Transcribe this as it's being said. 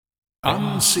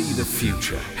Unsee the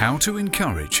Future. How to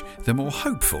encourage the more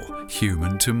hopeful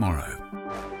human tomorrow.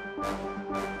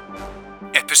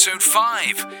 Episode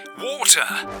 5. Water.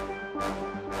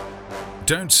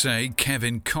 Don't say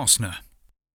Kevin Costner.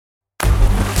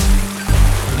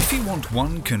 If you want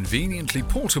one conveniently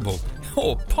portable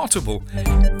or potable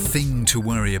thing to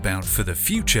worry about for the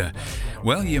future,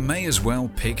 well, you may as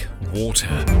well pick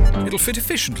water. It'll fit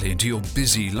efficiently into your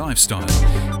busy lifestyle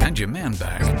and your man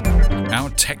bag. Our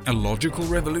technological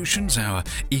revolutions, our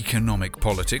economic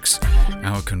politics,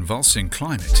 our convulsing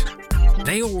climate,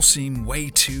 they all seem way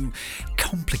too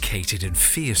complicated and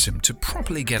fearsome to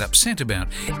properly get upset about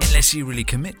unless you really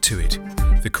commit to it.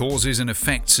 The causes and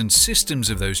effects and systems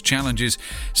of those challenges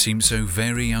seem so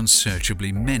very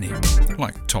unsearchably many,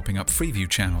 like topping up Freeview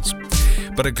channels.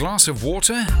 But a glass of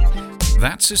water?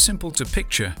 That's as simple to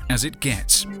picture as it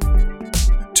gets.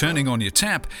 Turning on your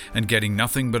tap and getting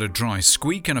nothing but a dry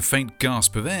squeak and a faint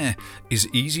gasp of air is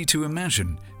easy to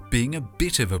imagine being a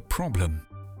bit of a problem.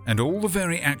 And all the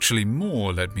very actually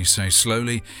more, let me say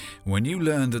slowly, when you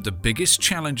learn that the biggest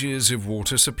challenges of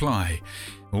water supply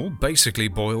all basically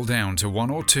boil down to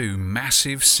one or two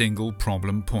massive single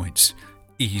problem points,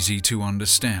 easy to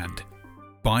understand.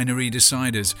 Binary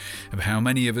deciders of how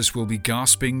many of us will be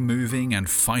gasping, moving and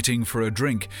fighting for a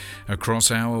drink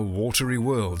across our watery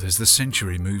world as the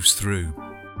century moves through.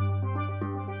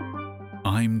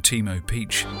 I'm Timo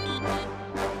Peach.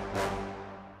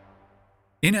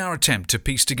 In our attempt to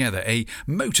piece together a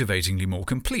motivatingly more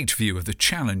complete view of the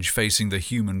challenge facing the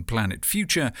human planet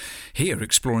future, here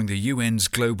exploring the UN's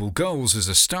global goals as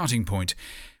a starting point,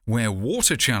 where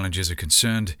water challenges are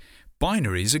concerned,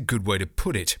 binary is a good way to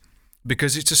put it,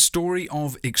 because it's a story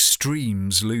of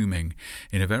extremes looming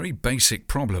in a very basic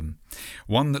problem,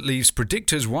 one that leaves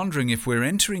predictors wondering if we're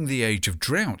entering the age of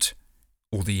drought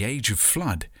or the age of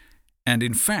flood, and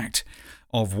in fact,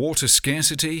 of water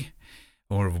scarcity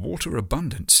or of water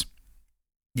abundance.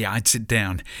 Yeah, I'd sit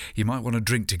down. You might want a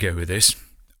drink to go with this.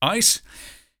 Ice?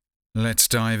 Let's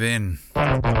dive in.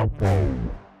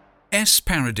 S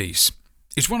Paradise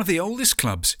is one of the oldest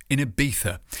clubs in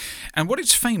Ibiza, and what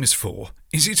it's famous for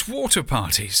is its water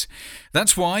parties.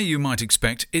 That's why you might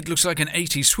expect it looks like an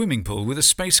 80s swimming pool with a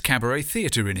space cabaret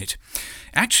theatre in it.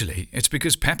 Actually, it's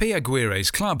because Pepe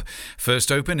Aguirre's club, first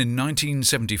opened in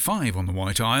 1975 on the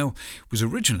White Isle, was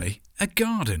originally a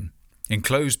garden,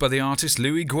 enclosed by the artist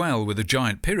Louis Guel with a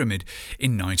giant pyramid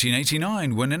in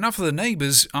 1989, when enough of the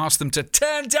neighbours asked them to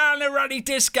turn down the ruddy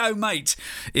disco, mate,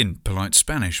 in polite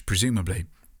Spanish, presumably.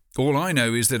 All I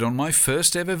know is that on my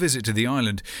first ever visit to the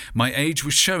island, my age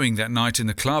was showing that night in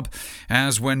the club,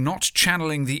 as when not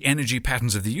channeling the energy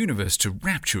patterns of the universe to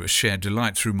rapturous shared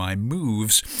delight through my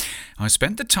moves, I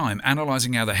spent the time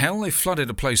analysing how the hell they flooded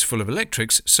a place full of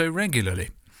electrics so regularly.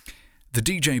 The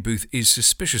DJ booth is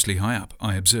suspiciously high up,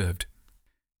 I observed.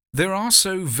 There are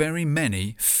so very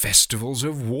many festivals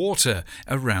of water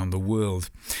around the world,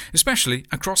 especially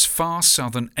across far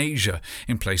southern Asia,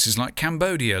 in places like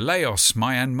Cambodia, Laos,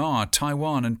 Myanmar,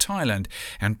 Taiwan and Thailand,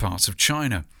 and parts of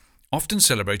China, often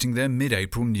celebrating their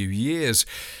mid-April New Year's,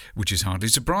 which is hardly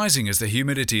surprising as the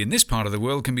humidity in this part of the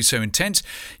world can be so intense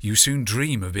you soon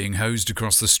dream of being hosed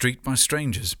across the street by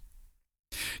strangers.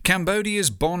 Cambodia's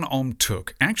Bon Om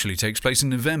Tuk actually takes place in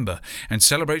November and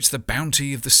celebrates the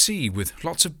bounty of the sea with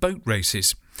lots of boat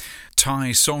races. Thai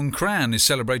Songkran is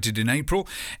celebrated in April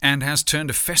and has turned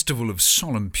a festival of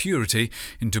solemn purity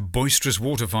into boisterous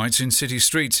water fights in city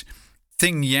streets.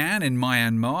 Thing Yan in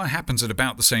Myanmar happens at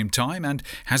about the same time and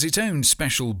has its own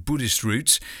special Buddhist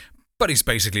roots, but is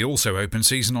basically also open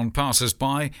season on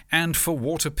passers-by and for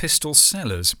water pistol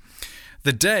sellers.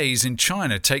 The Days in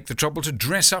China take the trouble to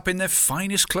dress up in their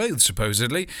finest clothes,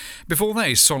 supposedly, before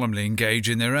they solemnly engage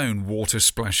in their own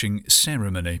water-splashing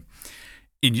ceremony.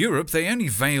 In Europe, they only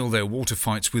veil their water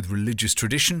fights with religious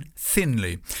tradition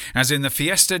thinly, as in the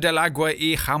Fiesta del Agua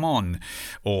y Jamón,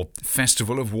 or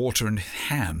Festival of Water and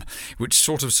Ham, which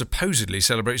sort of supposedly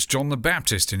celebrates John the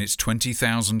Baptist in its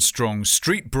 20,000-strong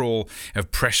street brawl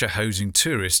of pressure-hosing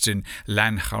tourists in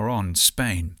Lanjarón,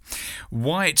 Spain.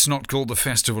 Why it's not called the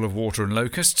Festival of Water and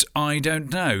Locusts, I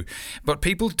don't know, but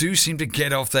people do seem to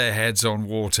get off their heads on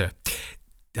water.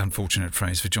 Unfortunate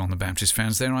phrase for John the Baptist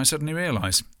fans there, I suddenly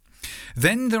realise.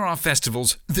 Then there are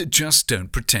festivals that just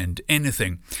don't pretend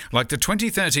anything, like the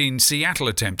 2013 Seattle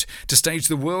attempt to stage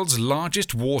the world's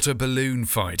largest water balloon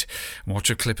fight.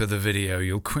 Watch a clip of the video,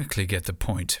 you'll quickly get the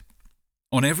point.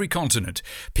 On every continent,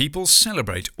 people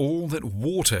celebrate all that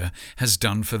water has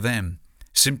done for them,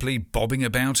 simply bobbing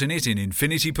about in it in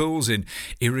infinity pools, in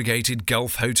irrigated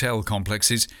Gulf hotel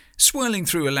complexes, swirling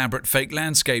through elaborate fake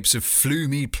landscapes of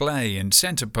flumy play and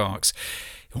centre parks.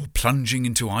 or plunging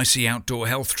into icy outdoor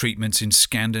health treatments in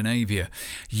Scandinavia.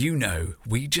 You know,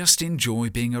 we just enjoy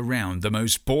being around the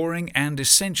most boring and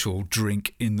essential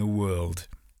drink in the world.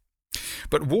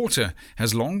 But water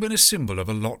has long been a symbol of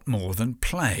a lot more than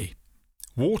play.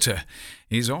 Water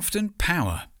is often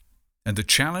power. And the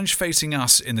challenge facing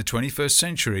us in the 21st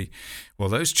century, well,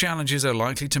 those challenges are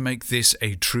likely to make this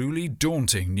a truly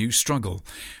daunting new struggle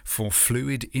for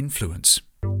fluid influence.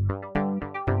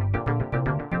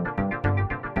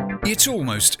 It's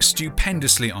almost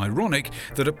stupendously ironic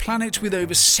that a planet with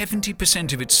over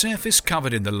 70% of its surface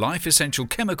covered in the life-essential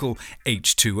chemical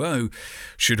H2O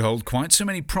should hold quite so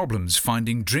many problems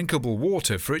finding drinkable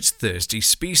water for its thirsty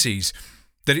species.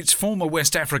 That its former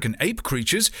West African ape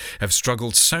creatures have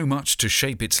struggled so much to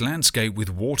shape its landscape with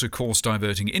watercourse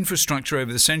diverting infrastructure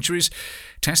over the centuries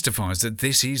testifies that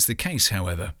this is the case,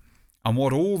 however. And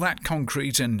what all that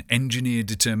concrete and engineered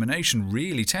determination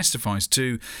really testifies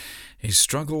to is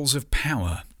struggles of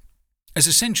power. As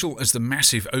essential as the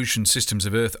massive ocean systems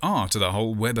of Earth are to the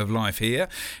whole web of life here,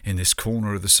 in this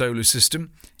corner of the solar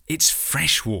system, it's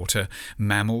fresh water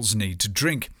mammals need to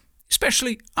drink,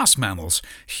 especially us mammals,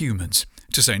 humans,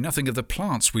 to say nothing of the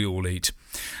plants we all eat.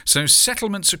 So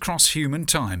settlements across human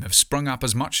time have sprung up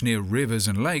as much near rivers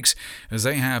and lakes as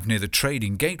they have near the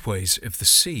trading gateways of the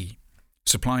sea.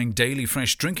 Supplying daily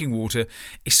fresh drinking water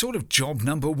is sort of job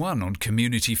number one on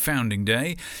Community Founding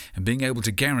Day, and being able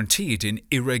to guarantee it in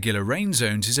irregular rain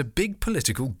zones is a big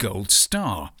political gold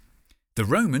star. The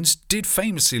Romans did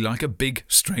famously like a big,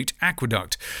 straight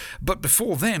aqueduct, but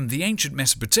before them, the ancient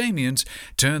Mesopotamians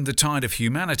turned the tide of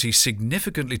humanity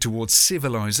significantly towards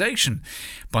civilization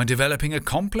by developing a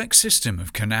complex system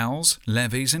of canals,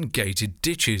 levees, and gated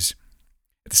ditches.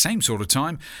 At the same sort of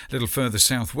time, a little further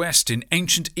southwest, in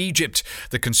ancient Egypt,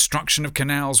 the construction of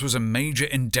canals was a major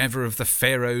endeavour of the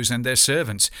pharaohs and their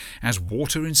servants, as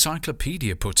Water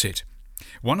Encyclopedia puts it.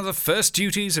 One of the first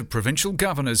duties of provincial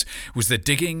governors was the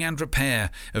digging and repair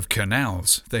of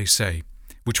canals, they say,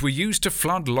 which were used to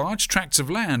flood large tracts of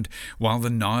land while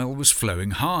the Nile was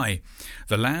flowing high.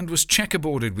 The land was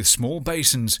checkerboarded with small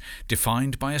basins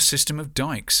defined by a system of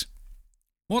dikes.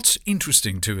 What's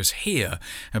interesting to us here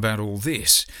about all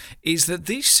this is that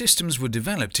these systems were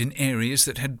developed in areas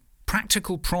that had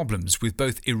practical problems with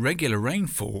both irregular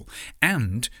rainfall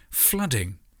and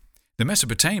flooding. The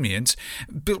Mesopotamians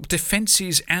built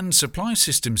defences and supply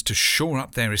systems to shore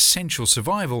up their essential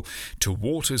survival to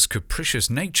water's capricious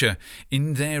nature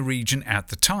in their region at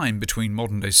the time between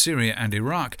modern-day Syria and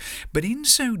Iraq, but in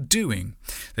so doing,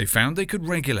 they found they could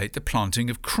regulate the planting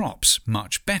of crops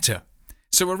much better.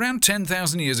 So around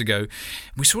 10,000 years ago,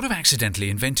 we sort of accidentally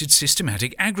invented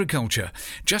systematic agriculture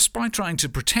just by trying to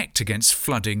protect against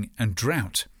flooding and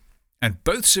drought. And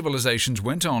both civilizations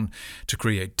went on to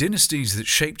create dynasties that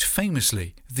shaped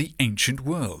famously the ancient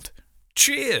world.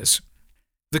 Cheers!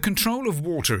 The control of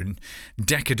water in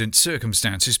decadent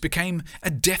circumstances became a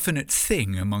definite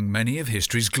thing among many of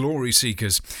history's glory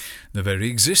seekers. The very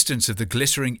existence of the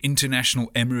glittering international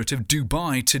emirate of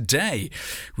Dubai today,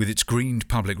 with its greened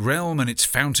public realm and its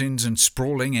fountains and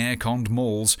sprawling air-conned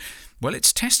malls, well,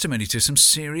 it's testimony to some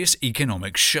serious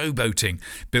economic showboating,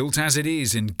 built as it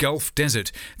is in Gulf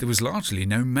Desert that was largely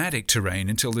nomadic terrain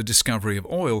until the discovery of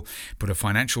oil put a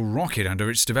financial rocket under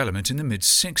its development in the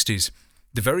mid-60s.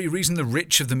 The very reason the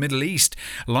rich of the Middle East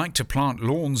like to plant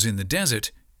lawns in the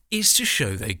desert is to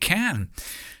show they can.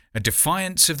 A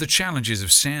defiance of the challenges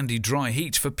of sandy, dry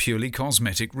heat for purely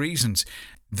cosmetic reasons.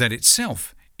 That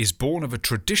itself is born of a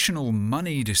traditional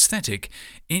moneyed aesthetic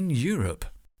in Europe.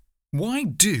 Why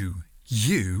do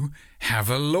you have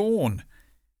a lawn?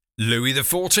 Louis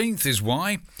XIV is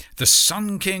why. The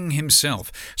Sun King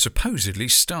himself supposedly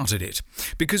started it,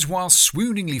 because while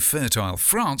swooningly fertile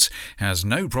France has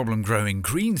no problem growing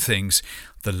green things,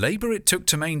 the labour it took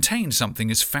to maintain something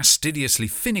as fastidiously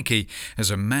finicky as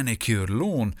a manicured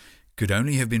lawn could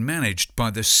only have been managed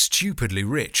by the stupidly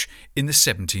rich in the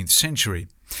 17th century.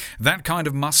 That kind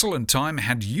of muscle and time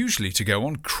had usually to go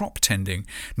on crop tending,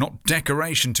 not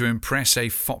decoration to impress a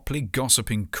foply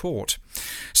gossiping court.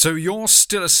 So you're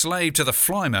still a slave to the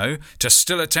flymo to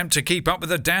still attempt to keep up with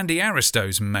the dandy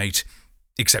aristos, mate.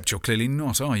 Except you're clearly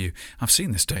not, are you? I've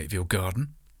seen the state of your garden.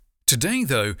 Today,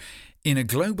 though, in a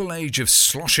global age of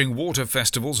sloshing water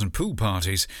festivals and pool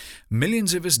parties,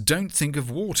 millions of us don't think of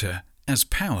water as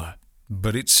power,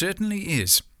 but it certainly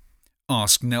is.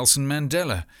 Ask Nelson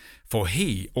Mandela, for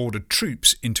he ordered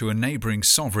troops into a neighbouring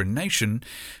sovereign nation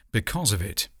because of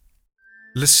it.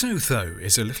 Lesotho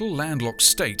is a little landlocked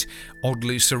state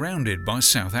oddly surrounded by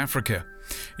South Africa.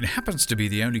 It happens to be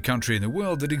the only country in the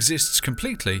world that exists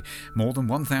completely more than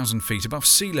 1,000 feet above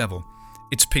sea level.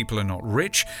 Its people are not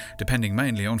rich, depending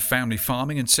mainly on family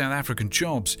farming and South African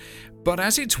jobs. But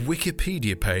as its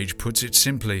Wikipedia page puts it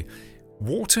simply,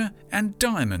 water and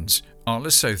diamonds are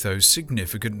Lesotho's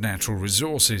significant natural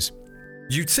resources.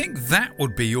 You'd think that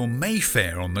would be your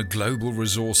Mayfair on the Global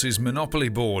Resources Monopoly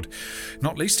Board,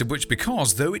 not least of which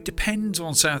because, though it depends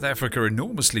on South Africa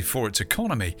enormously for its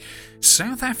economy,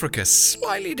 South Africa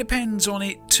slightly depends on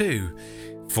it too.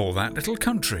 For that little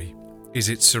country is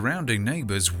its surrounding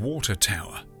neighbour's water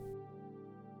tower.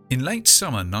 In late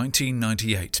summer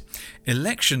 1998,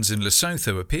 elections in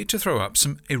Lesotho appeared to throw up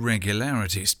some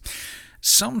irregularities.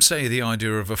 Some say the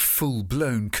idea of a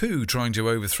full-blown coup trying to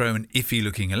overthrow an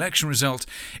iffy-looking election result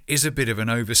is a bit of an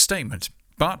overstatement.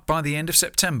 But by the end of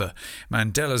September,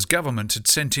 Mandela's government had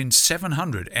sent in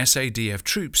 700 SADF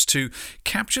troops to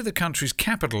capture the country's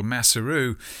capital,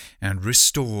 Maseru, and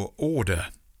restore order.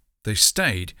 They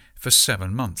stayed for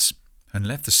 7 months and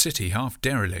left the city half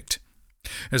derelict.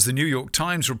 As the New York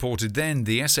Times reported then,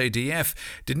 the SADF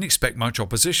didn't expect much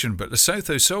opposition, but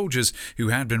Lesotho soldiers who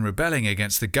had been rebelling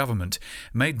against the government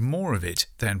made more of it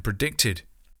than predicted.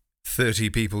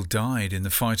 30 people died in the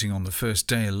fighting on the first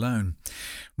day alone.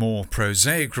 More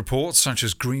prosaic reports, such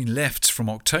as Green Left's from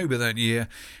October that year,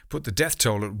 put the death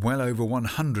toll at well over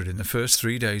 100 in the first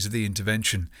 3 days of the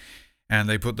intervention. And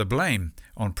they put the blame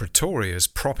on Pretoria's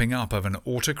propping up of an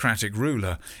autocratic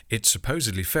ruler it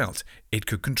supposedly felt it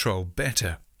could control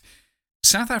better.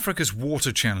 South Africa's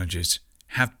water challenges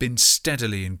have been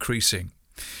steadily increasing.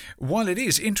 While it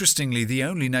is, interestingly, the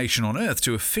only nation on earth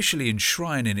to officially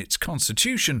enshrine in its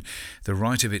constitution the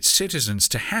right of its citizens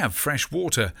to have fresh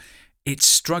water, it's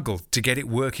struggled to get it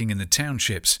working in the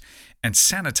townships, and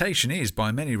sanitation is,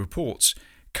 by many reports,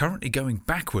 currently going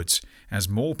backwards as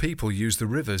more people use the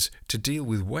rivers to deal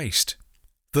with waste.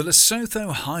 The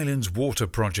Lesotho Highlands Water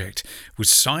Project was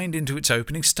signed into its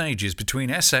opening stages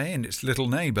between SA and its little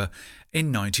neighbour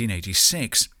in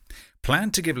 1986.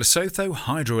 Planned to give Lesotho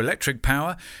hydroelectric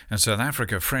power and South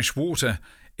Africa fresh water,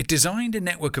 it designed a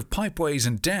network of pipeways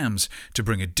and dams to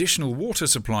bring additional water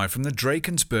supply from the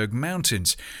Drakensberg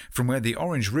Mountains, from where the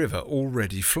Orange River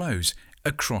already flows,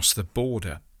 across the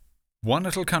border. One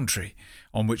little country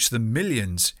on which the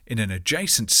millions in an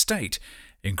adjacent state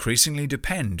increasingly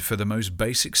depend for the most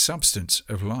basic substance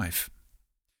of life.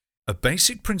 A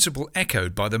basic principle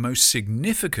echoed by the most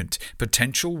significant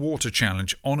potential water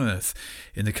challenge on Earth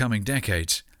in the coming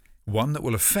decades, one that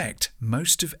will affect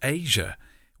most of Asia,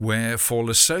 where for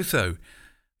Lesotho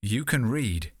you can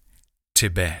read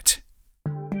Tibet.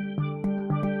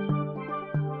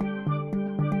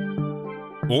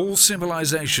 All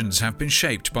civilizations have been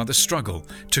shaped by the struggle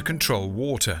to control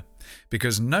water,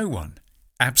 because no one,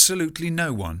 absolutely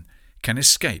no one, can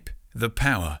escape the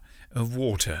power of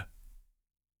water.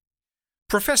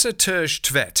 Professor Terje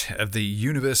Tvedt of the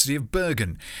University of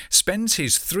Bergen spends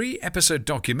his 3-episode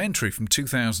documentary from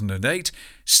 2008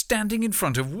 standing in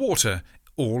front of water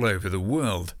all over the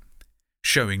world.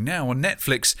 Showing now on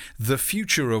Netflix, The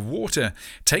Future of Water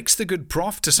takes the good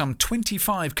prof to some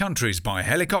 25 countries by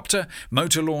helicopter,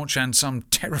 motor launch and some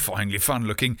terrifyingly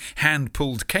fun-looking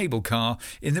hand-pulled cable car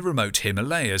in the remote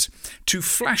Himalayas, to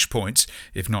flashpoints,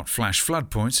 if not flash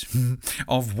flood points,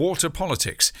 of water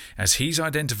politics, as he's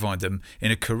identified them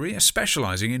in a career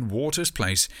specialising in water's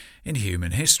place in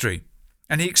human history.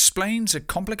 And he explains a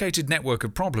complicated network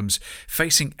of problems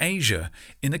facing Asia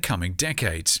in the coming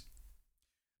decades.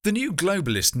 The New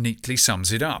Globalist neatly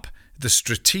sums it up, the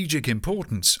strategic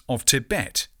importance of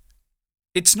Tibet.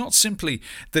 It's not simply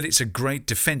that it's a great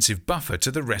defensive buffer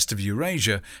to the rest of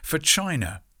Eurasia for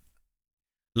China.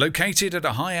 Located at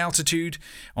a high altitude,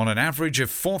 on an average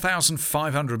of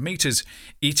 4,500 metres,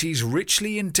 it is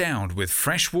richly endowed with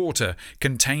fresh water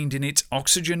contained in its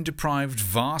oxygen-deprived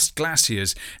vast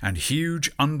glaciers and huge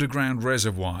underground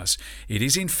reservoirs. It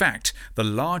is in fact the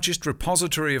largest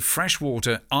repository of fresh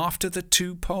water after the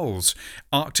two poles,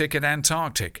 Arctic and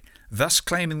Antarctic, thus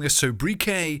claiming the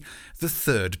sobriquet the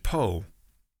third pole.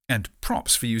 And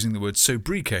props for using the word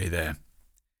sobriquet there.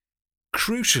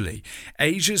 Crucially,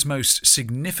 Asia's most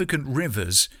significant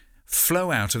rivers flow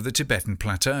out of the Tibetan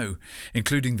Plateau,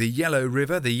 including the Yellow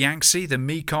River, the Yangtze, the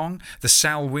Mekong, the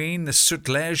Salween, the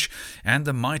Sutlej, and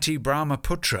the mighty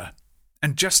Brahmaputra.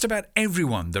 And just about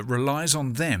everyone that relies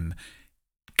on them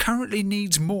currently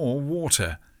needs more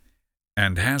water,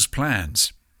 and has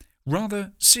plans,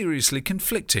 rather seriously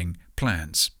conflicting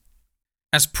plans.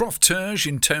 As Prof. Terje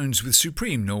intones with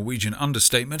supreme Norwegian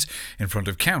understatement in front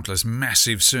of countless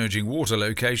massive surging water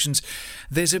locations,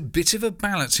 there's a bit of a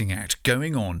balancing act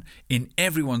going on in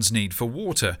everyone's need for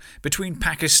water between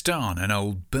Pakistan and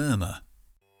old Burma.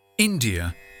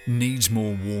 India needs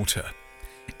more water.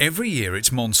 Every year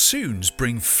its monsoons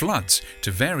bring floods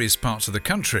to various parts of the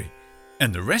country,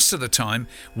 and the rest of the time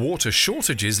water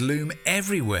shortages loom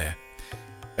everywhere.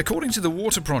 According to the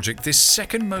Water Project, this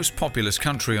second most populous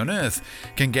country on Earth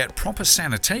can get proper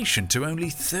sanitation to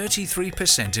only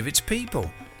 33% of its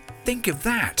people. Think of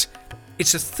that!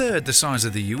 It's a third the size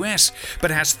of the US,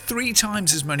 but has 3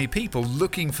 times as many people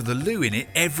looking for the loo in it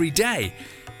every day,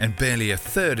 and barely a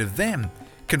third of them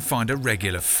can find a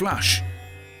regular flush.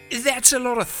 That's a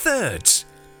lot of thirds!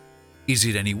 Is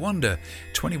it any wonder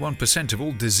 21% of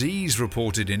all disease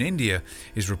reported in India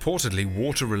is reportedly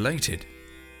water-related?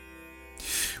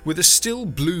 With a still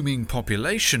blooming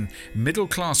population,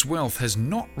 middle-class wealth has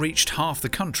not reached half the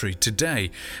country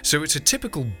today, so it's a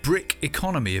typical brick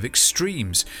economy of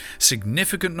extremes,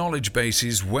 significant knowledge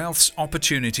bases, wealth's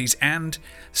opportunities, and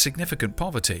significant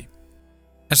poverty.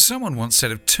 As someone once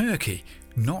said of Turkey,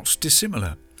 not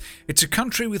dissimilar. It's a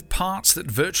country with parts that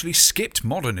virtually skipped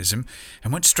modernism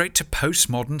and went straight to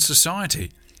postmodern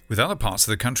society, with other parts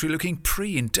of the country looking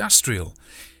pre-industrial.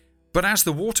 But as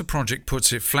the Water Project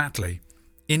puts it flatly,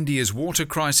 India's water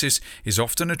crisis is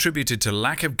often attributed to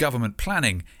lack of government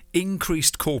planning,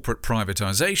 increased corporate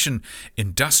privatisation,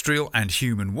 industrial and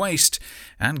human waste,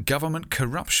 and government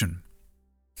corruption.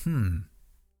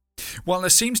 While there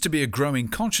seems to be a growing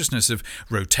consciousness of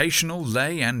rotational,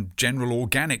 lay and general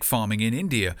organic farming in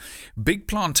India, big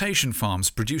plantation farms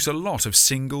produce a lot of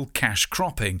single cash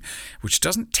cropping, which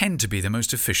doesn't tend to be the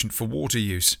most efficient for water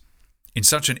use. In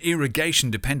such an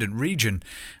irrigation-dependent region,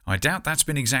 I doubt that's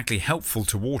been exactly helpful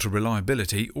to water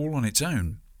reliability all on its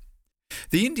own.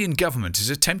 The Indian government is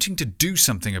attempting to do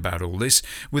something about all this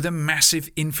with a massive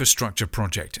infrastructure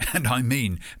project, and I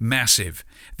mean massive.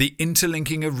 The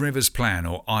Interlinking of Rivers Plan,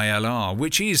 or ILR,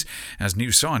 which is, as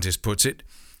New Scientist puts it,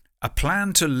 a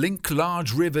plan to link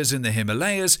large rivers in the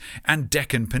Himalayas and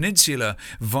Deccan Peninsula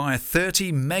via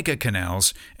 30 mega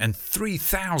canals and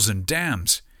 3,000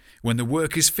 dams. When the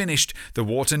work is finished, the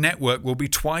water network will be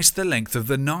twice the length of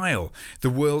the Nile, the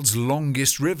world's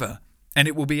longest river, and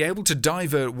it will be able to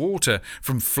divert water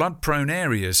from flood-prone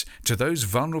areas to those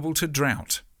vulnerable to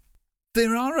drought.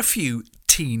 There are a few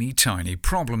teeny tiny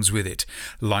problems with it,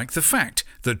 like the fact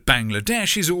that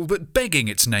Bangladesh is all but begging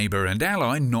its neighbour and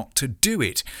ally not to do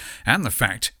it, and the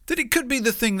fact that it could be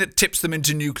the thing that tips them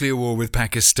into nuclear war with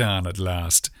Pakistan at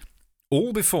last.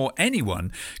 All before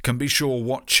anyone can be sure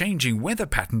what changing weather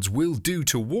patterns will do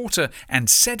to water and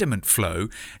sediment flow,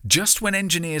 just when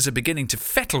engineers are beginning to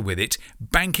fettle with it,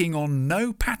 banking on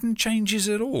no pattern changes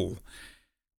at all.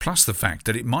 Plus the fact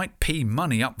that it might pee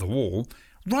money up the wall,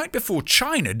 right before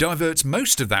China diverts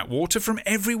most of that water from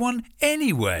everyone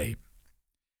anyway.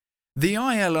 The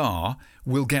ILR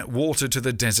will get water to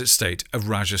the desert state of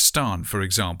Rajasthan, for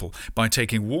example, by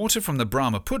taking water from the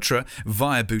Brahmaputra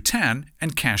via Bhutan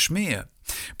and Kashmir.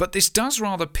 But this does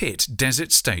rather pit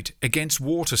desert state against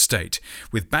water state,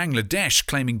 with Bangladesh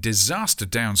claiming disaster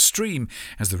downstream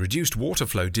as the reduced water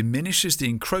flow diminishes the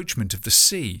encroachment of the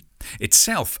sea.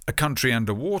 Itself a country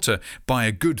underwater by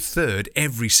a good third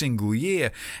every single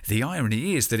year. The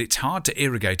irony is that it's hard to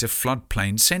irrigate a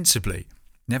floodplain sensibly.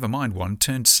 Never mind one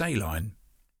turned saline.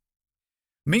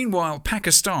 Meanwhile,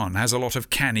 Pakistan has a lot of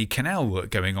canny canal work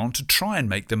going on to try and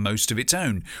make the most of its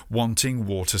own wanting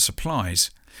water supplies.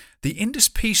 The Indus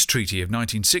Peace Treaty of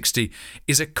 1960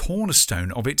 is a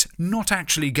cornerstone of its not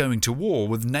actually going to war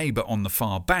with neighbour on the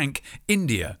far bank,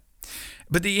 India.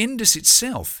 But the Indus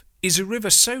itself is a river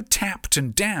so tapped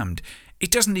and dammed it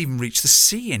doesn't even reach the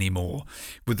sea anymore.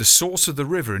 With the source of the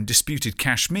river in disputed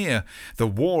Kashmir, the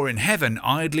war in heaven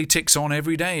idly ticks on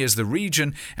every day as the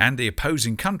region and the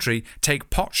opposing country take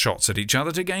pot shots at each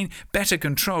other to gain better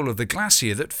control of the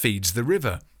glacier that feeds the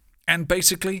river. And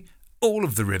basically, all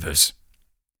of the rivers.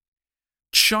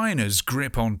 China's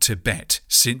grip on Tibet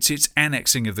since its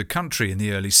annexing of the country in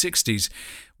the early 60s,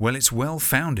 well, it's well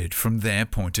founded from their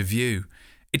point of view.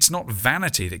 It's not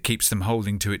vanity that keeps them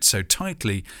holding to it so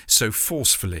tightly, so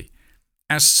forcefully.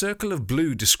 As Circle of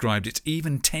Blue described it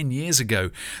even 10 years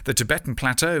ago, the Tibetan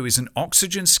Plateau is an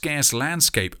oxygen-scarce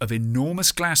landscape of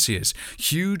enormous glaciers,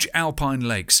 huge alpine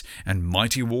lakes and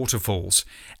mighty waterfalls,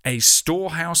 a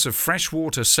storehouse of fresh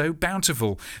water so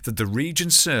bountiful that the region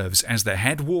serves as the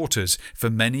headwaters for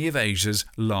many of Asia's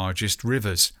largest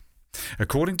rivers.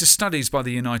 According to studies by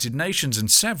the United Nations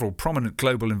and several prominent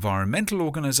global environmental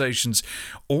organisations,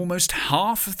 almost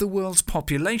half of the world's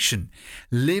population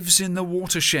lives in the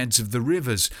watersheds of the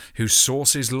rivers whose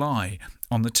sources lie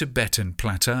on the Tibetan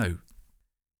Plateau.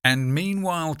 And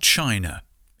meanwhile, China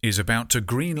is about to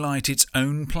greenlight its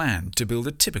own plan to build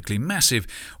a typically massive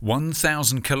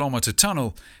 1,000-kilometre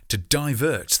tunnel to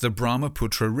divert the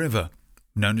Brahmaputra River,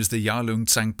 known as the Yalung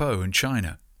Tsangpo in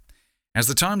China. As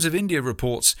the Times of India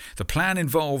reports, the plan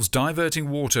involves diverting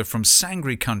water from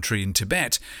Sangri country in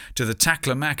Tibet to the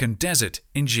Taklamakan Desert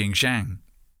in Xinjiang.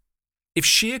 If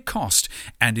sheer cost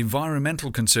and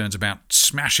environmental concerns about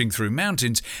smashing through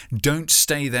mountains don't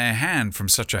stay their hand from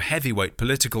such a heavyweight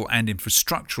political and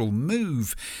infrastructural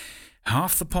move,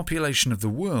 half the population of the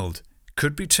world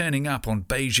could be turning up on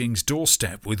Beijing's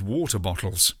doorstep with water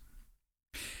bottles.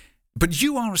 But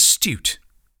you are astute.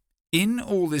 In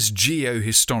all this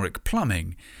geohistoric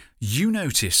plumbing, you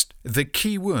noticed the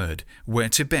key word where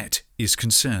Tibet is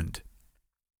concerned: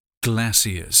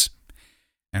 glaciers.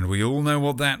 And we all know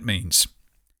what that means.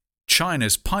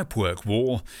 China's pipework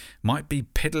war might be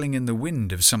piddling in the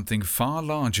wind of something far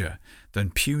larger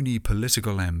than puny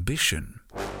political ambition.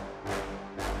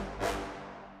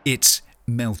 It's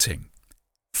melting.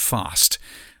 Fast.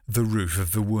 The roof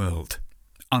of the world.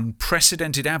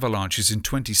 Unprecedented avalanches in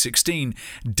 2016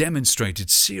 demonstrated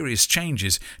serious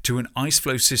changes to an ice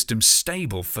flow system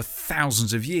stable for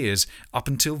thousands of years up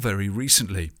until very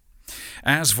recently.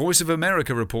 As Voice of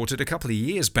America reported a couple of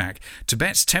years back,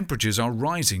 Tibet's temperatures are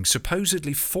rising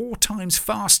supposedly 4 times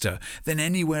faster than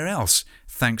anywhere else,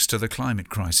 thanks to the climate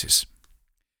crisis.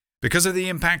 Because of the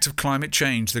impact of climate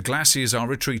change, the glaciers are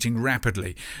retreating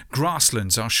rapidly.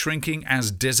 Grasslands are shrinking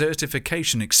as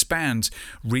desertification expands.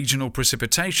 Regional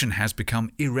precipitation has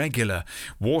become irregular.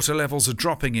 Water levels are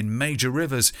dropping in major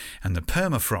rivers, and the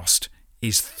permafrost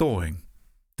is thawing.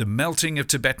 The melting of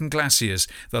Tibetan glaciers,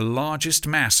 the largest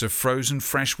mass of frozen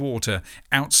fresh water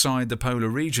outside the polar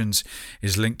regions,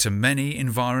 is linked to many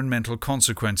environmental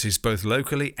consequences both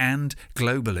locally and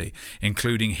globally,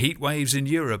 including heat waves in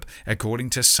Europe, according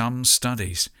to some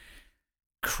studies.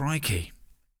 Crikey,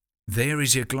 there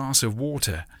is your glass of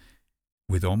water,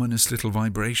 with ominous little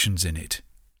vibrations in it.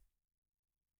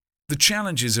 The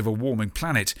challenges of a warming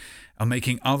planet are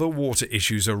making other water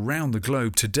issues around the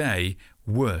globe today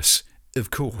worse. Of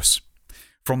course.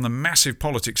 From the massive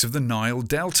politics of the Nile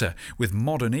Delta, with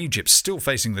modern Egypt still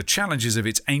facing the challenges of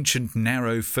its ancient,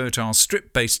 narrow, fertile,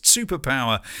 strip-based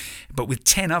superpower, but with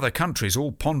 10 other countries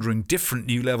all pondering different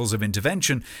new levels of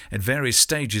intervention at various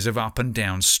stages of up and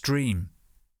downstream.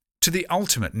 To the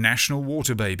ultimate national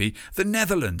water baby, the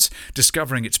Netherlands,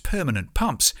 discovering its permanent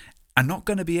pumps are not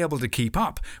going to be able to keep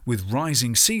up with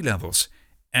rising sea levels,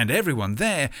 and everyone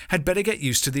there had better get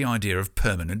used to the idea of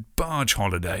permanent barge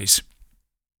holidays.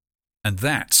 And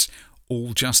that's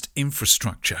all just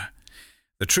infrastructure.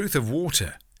 The truth of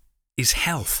water is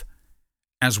health.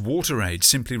 As WaterAid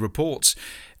simply reports,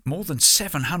 more than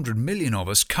 700 million of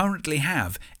us currently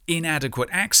have inadequate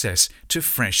access to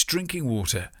fresh drinking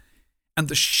water. And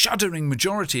the shuddering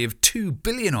majority of 2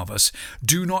 billion of us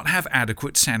do not have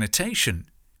adequate sanitation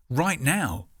right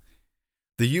now.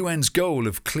 The UN's goal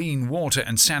of clean water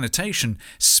and sanitation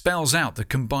spells out the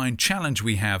combined challenge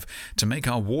we have to make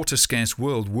our water-scarce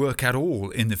world work at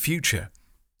all in the future.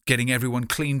 Getting everyone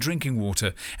clean drinking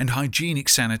water and hygienic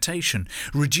sanitation,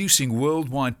 reducing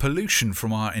worldwide pollution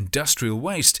from our industrial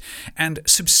waste, and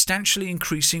substantially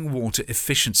increasing water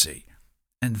efficiency.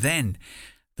 And then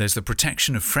there's the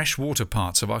protection of freshwater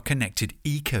parts of our connected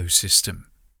ecosystem.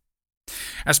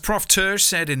 As Prof. Terj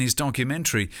said in his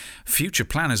documentary, future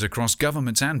planners across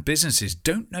governments and businesses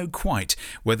don't know quite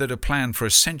whether to plan for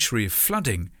a century of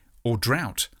flooding or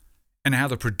drought, and how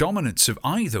the predominance of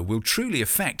either will truly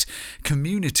affect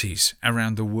communities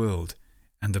around the world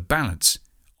and the balance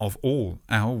of all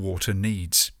our water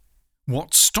needs.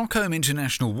 What Stockholm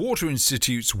International Water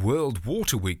Institute's World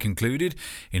Water Week concluded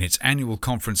in its annual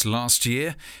conference last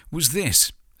year was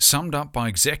this, summed up by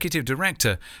Executive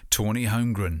Director Tony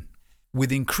Holmgren.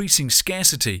 With increasing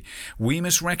scarcity, we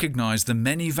must recognise the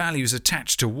many values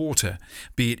attached to water,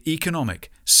 be it economic,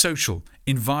 social,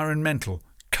 environmental,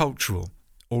 cultural,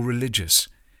 or religious.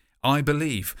 I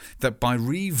believe that by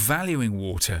revaluing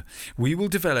water, we will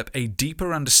develop a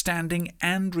deeper understanding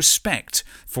and respect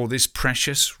for this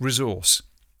precious resource,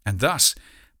 and thus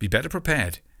be better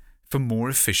prepared for more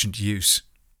efficient use.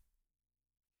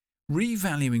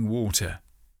 Revaluing water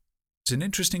is an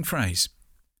interesting phrase.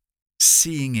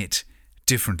 Seeing it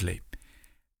differently.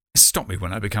 Stop me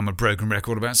when I become a broken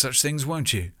record about such things,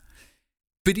 won't you?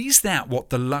 But is that what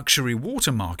the luxury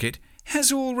water market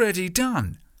has already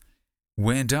done?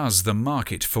 Where does the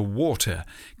market for water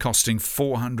costing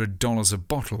 $400 a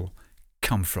bottle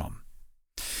come from?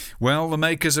 Well, the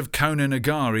makers of Kona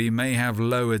Nagari may have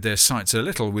lowered their sights a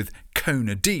little with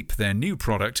Kona Deep, their new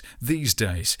product, these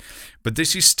days. But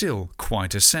this is still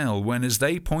quite a sell when, as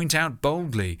they point out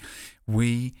boldly,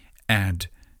 we add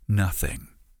nothing.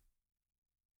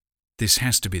 This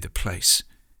has to be the place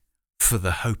for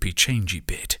the hopey-changey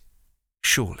bit,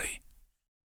 surely.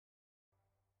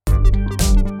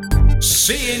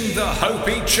 Seeing the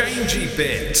hopey changey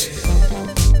bit.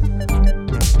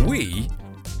 We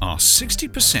are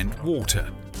 60% water.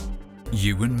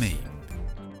 You and me.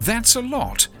 That's a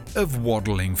lot of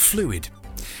waddling fluid.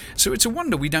 So it's a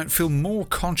wonder we don't feel more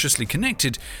consciously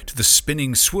connected to the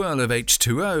spinning swirl of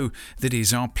H2O that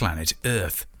is our planet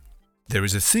Earth. There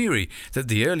is a theory that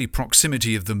the early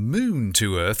proximity of the Moon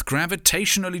to Earth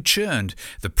gravitationally churned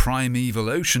the primeval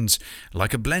oceans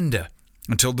like a blender,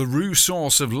 until the root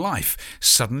source of life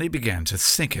suddenly began to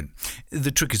thicken. The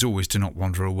trick is always to not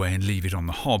wander away and leave it on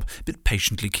the hob, but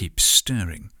patiently keep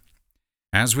stirring.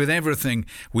 As with everything,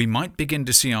 we might begin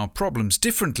to see our problems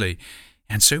differently,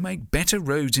 and so make better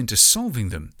roads into solving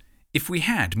them if we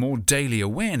had more daily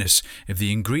awareness of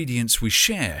the ingredients we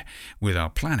share with our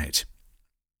planet.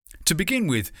 To begin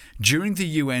with, during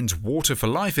the UN's Water for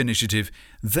Life initiative,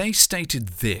 they stated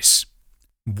this: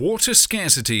 water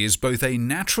scarcity is both a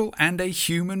natural and a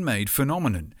human-made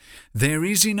phenomenon. There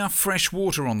is enough fresh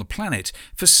water on the planet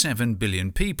for 7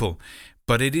 billion people,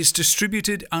 but it is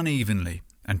distributed unevenly,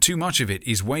 and too much of it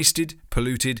is wasted,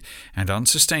 polluted, and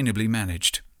unsustainably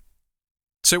managed.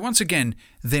 So once again,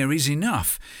 there is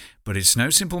enough, but it's no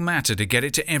simple matter to get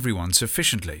it to everyone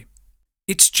sufficiently.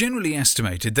 It's generally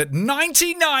estimated that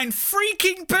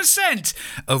 99%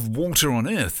 of water on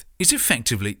Earth is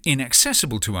effectively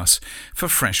inaccessible to us for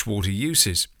freshwater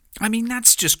uses. I mean,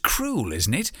 that's just cruel,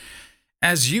 isn't it?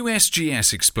 As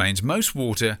USGS explains, most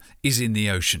water is in the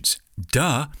oceans.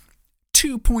 Duh!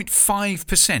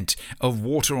 2.5% of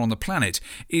water on the planet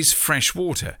is fresh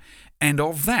water, and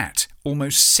of that,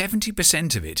 almost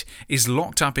 70% of it is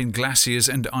locked up in glaciers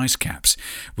and ice caps,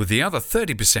 with the other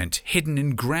 30% hidden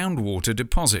in groundwater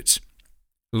deposits.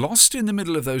 Lost in the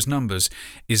middle of those numbers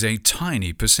is a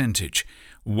tiny percentage,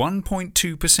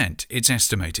 1.2% it's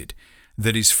estimated,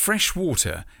 that is fresh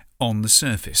water on the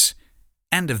surface.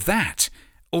 And of that,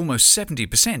 almost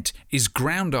 70% is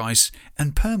ground ice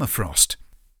and permafrost.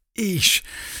 Eesh,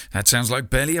 that sounds like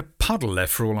barely a puddle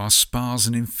left for all our spas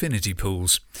and infinity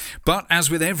pools. But as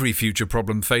with every future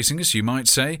problem facing us, you might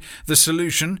say, the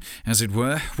solution, as it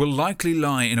were, will likely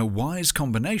lie in a wise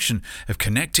combination of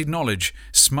connected knowledge,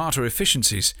 smarter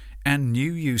efficiencies, and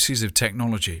new uses of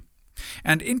technology.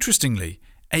 And interestingly,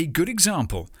 a good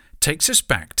example takes us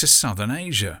back to Southern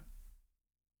Asia.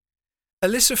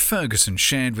 Alyssa Ferguson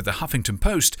shared with the Huffington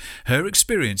Post her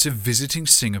experience of visiting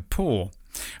Singapore,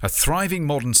 a thriving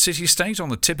modern city-state on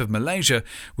the tip of Malaysia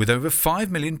with over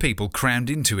 5 million people crammed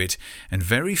into it and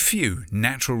very few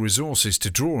natural resources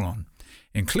to draw on,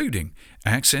 including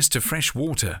access to fresh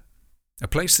water, a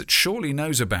place that surely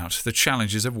knows about the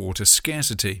challenges of water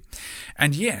scarcity.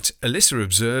 And yet, Alyssa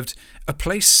observed, a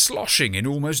place sloshing in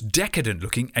almost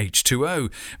decadent-looking H2O,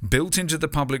 built into the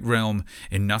public realm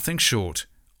in nothing short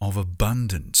of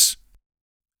abundance.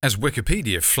 As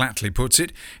Wikipedia flatly puts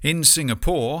it, in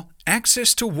Singapore,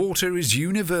 access to water is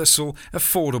universal,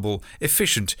 affordable,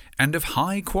 efficient, and of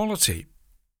high quality.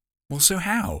 Well, so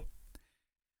how?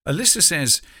 Alyssa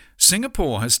says,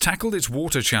 Singapore has tackled its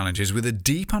water challenges with a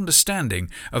deep understanding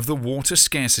of the water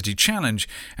scarcity challenge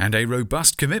and a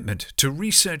robust commitment to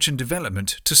research and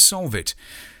development to solve it.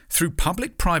 Through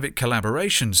public-private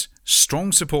collaborations,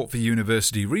 strong support for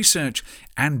university research,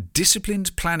 and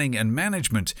disciplined planning and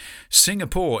management,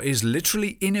 Singapore is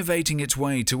literally innovating its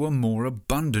way to a more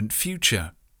abundant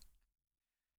future.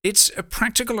 It's a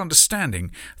practical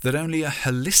understanding that only a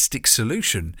holistic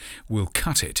solution will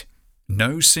cut it.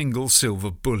 No single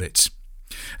silver bullets.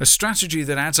 A strategy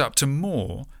that adds up to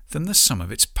more than the sum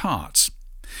of its parts.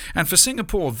 And for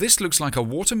Singapore, this looks like a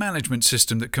water management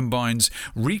system that combines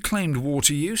reclaimed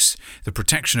water use, the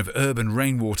protection of urban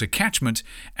rainwater catchment,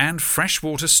 and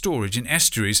freshwater storage in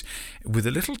estuaries, with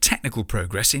a little technical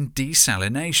progress in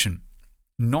desalination.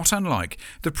 Not unlike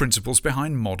the principles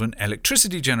behind modern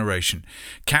electricity generation.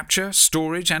 Capture,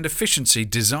 storage, and efficiency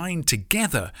designed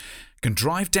together can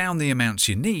drive down the amounts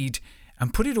you need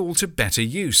and put it all to better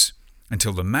use,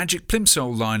 until the magic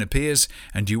plimsoll line appears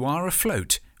and you are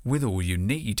afloat with all you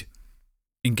need.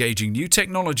 Engaging new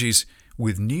technologies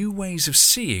with new ways of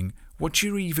seeing what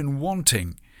you're even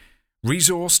wanting.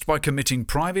 Resourced by committing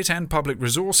private and public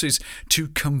resources to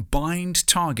combined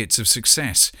targets of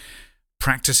success.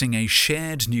 Practicing a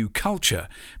shared new culture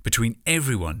between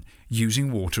everyone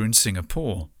using water in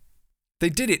Singapore. They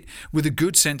did it with a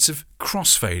good sense of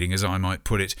crossfading, as I might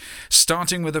put it,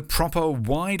 starting with a proper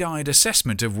wide-eyed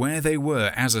assessment of where they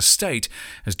were as a state,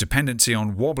 as dependency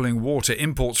on wobbling water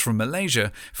imports from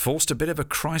Malaysia forced a bit of a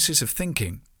crisis of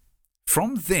thinking.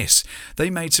 From this,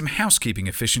 they made some housekeeping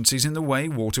efficiencies in the way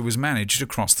water was managed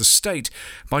across the state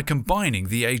by combining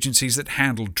the agencies that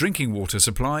handled drinking water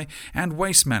supply and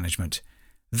waste management.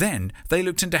 Then they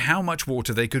looked into how much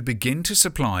water they could begin to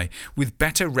supply with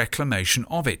better reclamation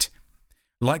of it,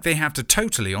 like they have to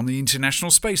totally on the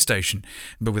International Space Station,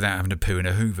 but without having to poo in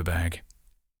a Hoover bag.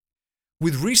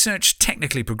 With research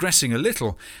technically progressing a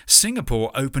little,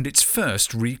 Singapore opened its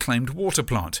first reclaimed water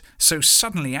plant, so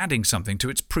suddenly adding something to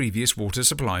its previous water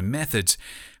supply methods,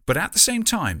 but at the same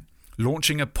time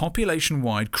launching a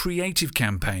population-wide creative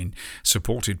campaign,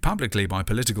 supported publicly by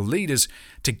political leaders,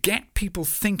 to get people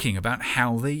thinking about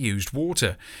how they used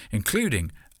water,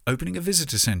 including opening a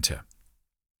visitor centre.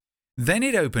 Then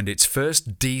it opened its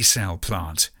first desal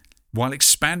plant, while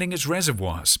expanding its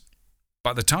reservoirs.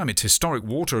 By the time its historic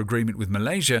water agreement with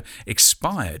Malaysia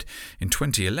expired in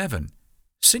 2011,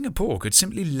 Singapore could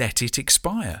simply let it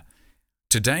expire.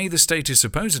 Today, the state is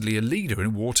supposedly a leader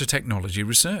in water technology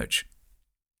research.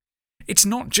 It's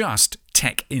not just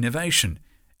tech innovation.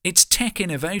 It's tech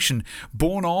innovation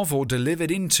born of or delivered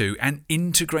into an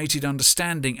integrated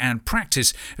understanding and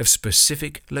practice of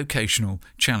specific locational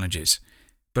challenges.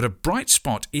 But a bright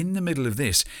spot in the middle of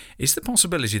this is the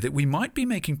possibility that we might be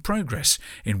making progress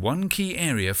in one key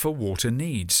area for water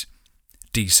needs: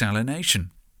 desalination.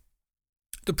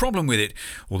 The problem with it,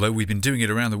 although we've been doing it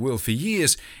around the world for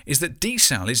years, is that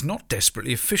desal is not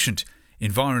desperately efficient,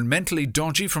 environmentally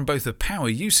dodgy from both a power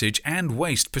usage and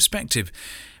waste perspective,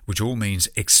 which all means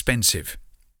expensive.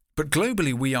 But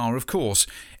globally we are, of course,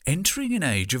 entering an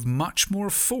age of much more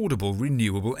affordable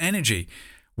renewable energy,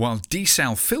 while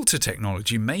desal filter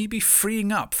technology may be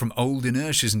freeing up from old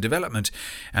inertias and development,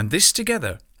 and this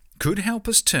together could help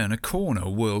us turn a corner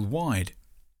worldwide.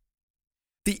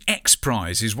 The X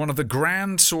Prize is one of the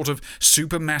grand sort of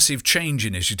supermassive change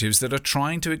initiatives that are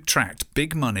trying to attract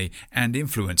big money and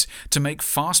influence to make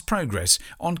fast progress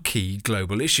on key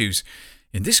global issues,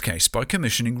 in this case by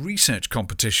commissioning research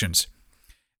competitions.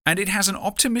 And it has an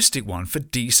optimistic one for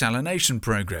desalination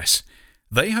progress.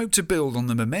 They hope to build on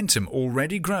the momentum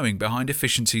already growing behind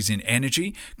efficiencies in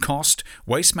energy, cost,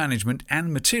 waste management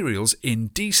and materials in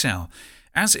desal,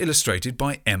 as illustrated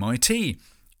by MIT,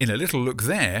 in a little look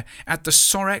there at the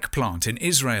Sorek plant in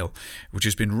Israel, which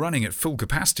has been running at full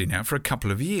capacity now for a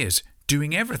couple of years,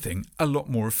 doing everything a lot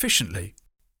more efficiently.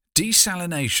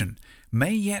 Desalination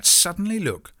may yet suddenly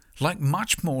look like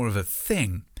much more of a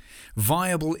thing,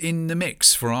 viable in the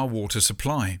mix for our water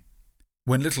supply.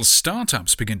 When little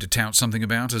startups begin to tout something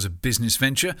about as a business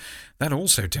venture, that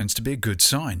also tends to be a good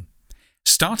sign.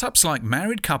 Startups like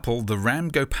married couple the Ram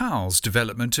Gopal's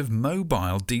development of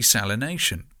mobile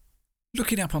desalination.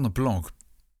 Look it up on the blog.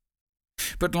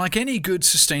 But like any good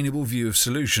sustainable view of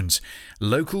solutions,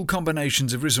 local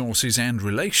combinations of resources and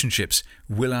relationships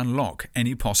will unlock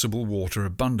any possible water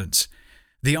abundance.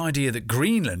 The idea that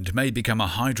Greenland may become a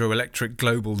hydroelectric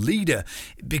global leader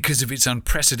because of its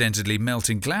unprecedentedly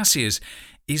melting glaciers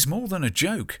is more than a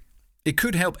joke. It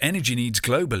could help energy needs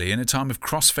globally in a time of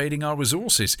crossfading our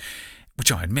resources,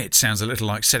 which I admit sounds a little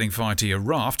like setting fire to your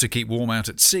raft to keep warm out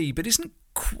at sea, but isn't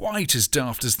quite as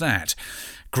daft as that.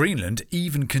 Greenland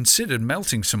even considered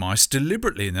melting some ice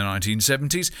deliberately in the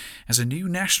 1970s as a new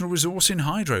national resource in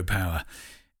hydropower.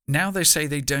 Now they say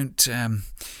they don't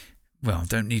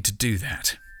need to do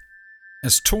that.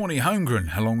 As Tawny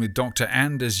Holmgren, along with Dr.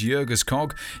 Anders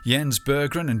Jørgenskog, Jens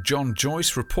Berggren and John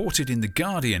Joyce reported in The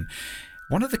Guardian,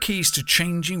 one of the keys to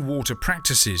changing water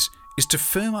practices is to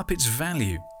firm up its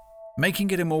value,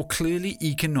 making it a more clearly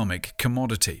economic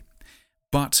commodity.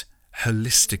 But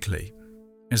holistically.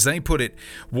 As they put it,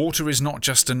 water is not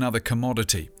just another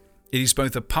commodity. It is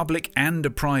both a public and a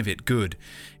private good.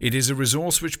 It is a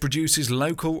resource which produces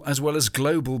local as well as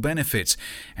global benefits,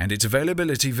 and its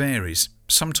availability varies,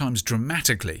 sometimes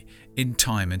dramatically, in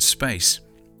time and space.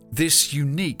 This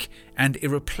unique and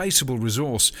irreplaceable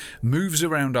resource moves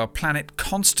around our planet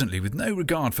constantly with no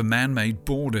regard for man-made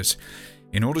borders.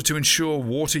 In order to ensure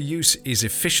water use is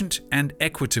efficient and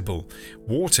equitable,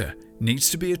 water needs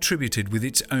to be attributed with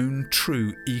its own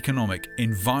true economic,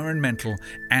 environmental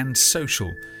and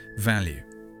social value.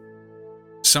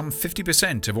 Some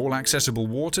 50% of all accessible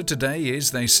water today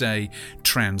is, they say,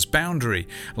 transboundary,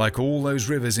 like all those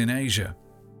rivers in Asia.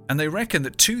 And they reckon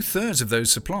that 2/3 of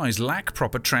those supplies lack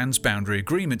proper transboundary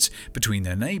agreements between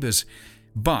their neighbours.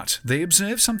 But they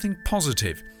observe something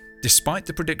positive, despite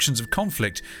the predictions of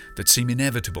conflict that seem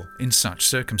inevitable in such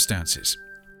circumstances.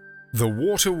 The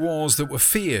water wars that were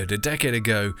feared a decade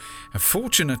ago have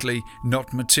fortunately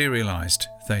not materialised,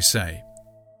 they say.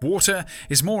 Water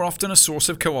is more often a source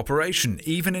of cooperation,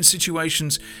 even in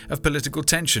situations of political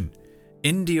tension.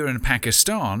 India and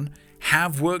Pakistan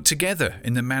have worked together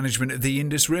in the management of the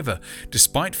Indus River,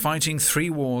 despite fighting 3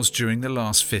 wars during the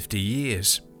last 50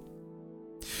 years.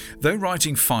 Though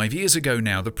writing 5 years ago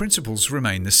now, the principles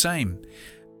remain the same.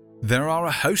 There are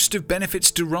a host of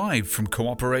benefits derived from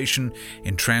cooperation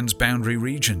in transboundary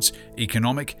regions: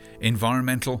 economic,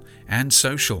 environmental, and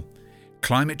social.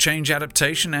 Climate change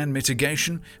adaptation and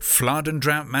mitigation, flood and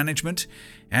drought management,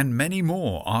 and many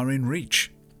more are in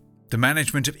reach. The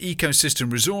management of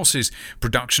ecosystem resources,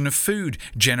 production of food,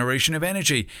 generation of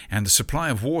energy, and the supply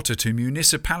of water to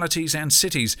municipalities and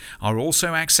cities are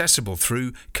also accessible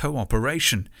through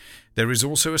cooperation. There is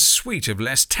also a suite of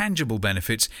less tangible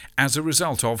benefits as a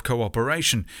result of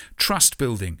cooperation: trust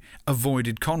building,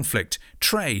 avoided conflict,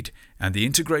 trade, and the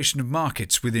integration of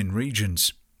markets within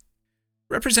regions.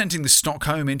 Representing the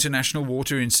Stockholm International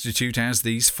Water Institute as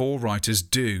these four writers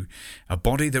do, a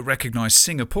body that recognised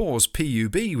Singapore's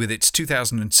PUB with its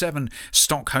 2007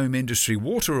 Stockholm Industry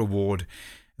Water Award,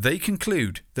 they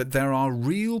conclude that there are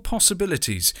real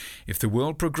possibilities if the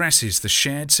world progresses the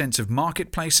shared sense of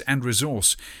marketplace and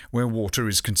resource where water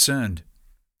is concerned.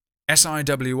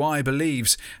 SIWI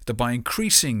believes that by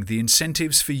increasing the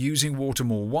incentives for using water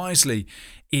more wisely,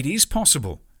 it is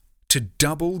possible to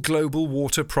double global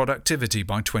water productivity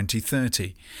by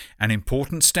 2030, an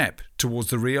important step towards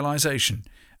the realisation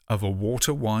of a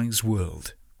water-wise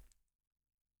world.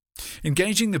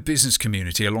 Engaging the business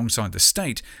community alongside the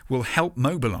state will help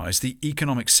mobilise the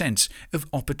economic sense of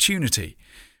opportunity,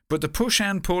 but the push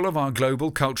and pull of our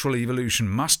global cultural evolution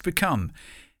must become,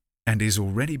 and is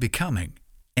already becoming,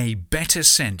 a better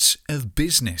sense of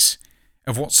business,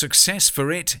 of what success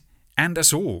for it and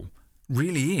us all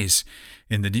really is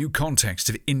in the new context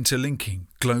of interlinking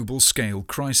global-scale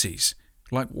crises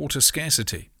like water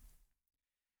scarcity.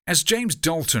 As James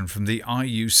Dalton from the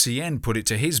IUCN put it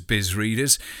to his biz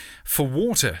readers, for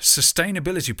water,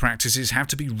 sustainability practices have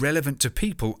to be relevant to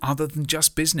people other than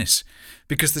just business,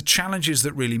 because the challenges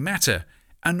that really matter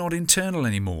are not internal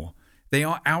anymore. They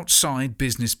are outside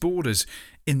business borders,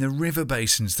 in the river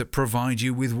basins that provide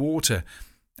you with water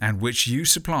and which you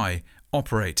supply,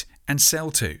 operate and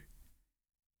sell to.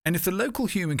 And if the local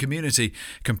human community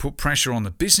can put pressure on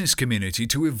the business community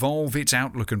to evolve its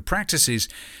outlook and practices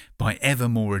by ever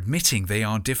more admitting they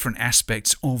are different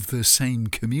aspects of the same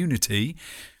community,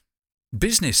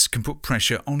 business can put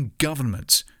pressure on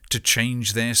governments to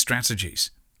change their strategies.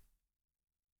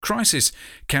 Crisis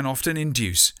can often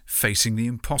induce facing the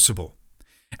impossible.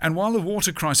 And while the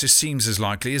water crisis seems as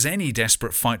likely as any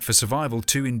desperate fight for survival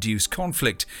to induce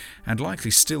conflict, and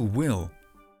likely still will,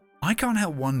 I can't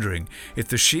help wondering if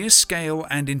the sheer scale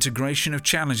and integration of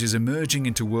challenges emerging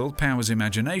into world powers'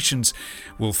 imaginations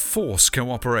will force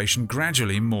cooperation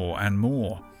gradually more and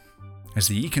more. As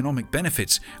the economic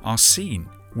benefits are seen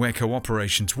where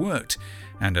cooperation's worked,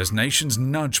 and as nations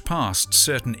nudge past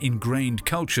certain ingrained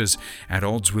cultures at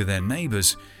odds with their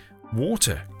neighbours,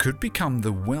 water could become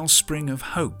the wellspring of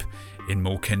hope in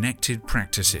more connected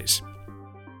practices.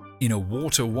 In a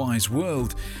water-wise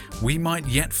world, we might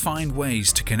yet find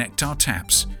ways to connect our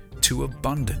taps to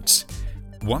abundance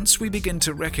once we begin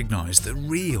to recognise the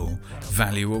real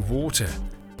value of water,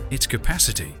 its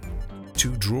capacity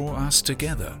to draw us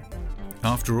together.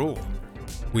 After all,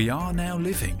 we are now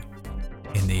living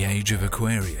in the age of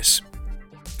Aquarius.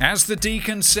 As the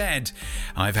deacon said,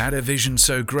 "I've had a vision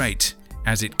so great,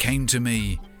 as it came to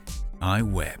me, I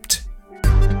wept."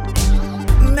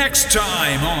 Next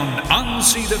time on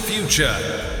Unsee the Future,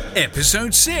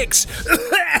 Episode 6.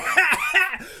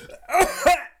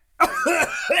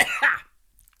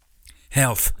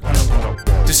 Health.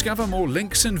 Discover more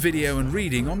links and video and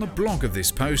reading on the blog of this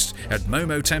post at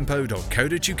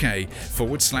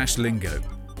momotempo.co.uk/lingo.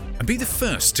 And be the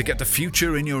first to get the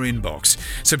future in your inbox.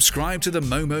 Subscribe to the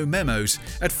Momo memos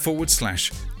at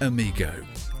 /amigo.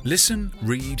 Listen,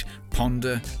 read,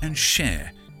 ponder and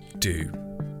share. Do.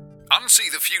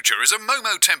 Unsee the Future is a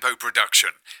Momo Tempo production,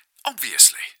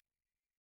 obviously.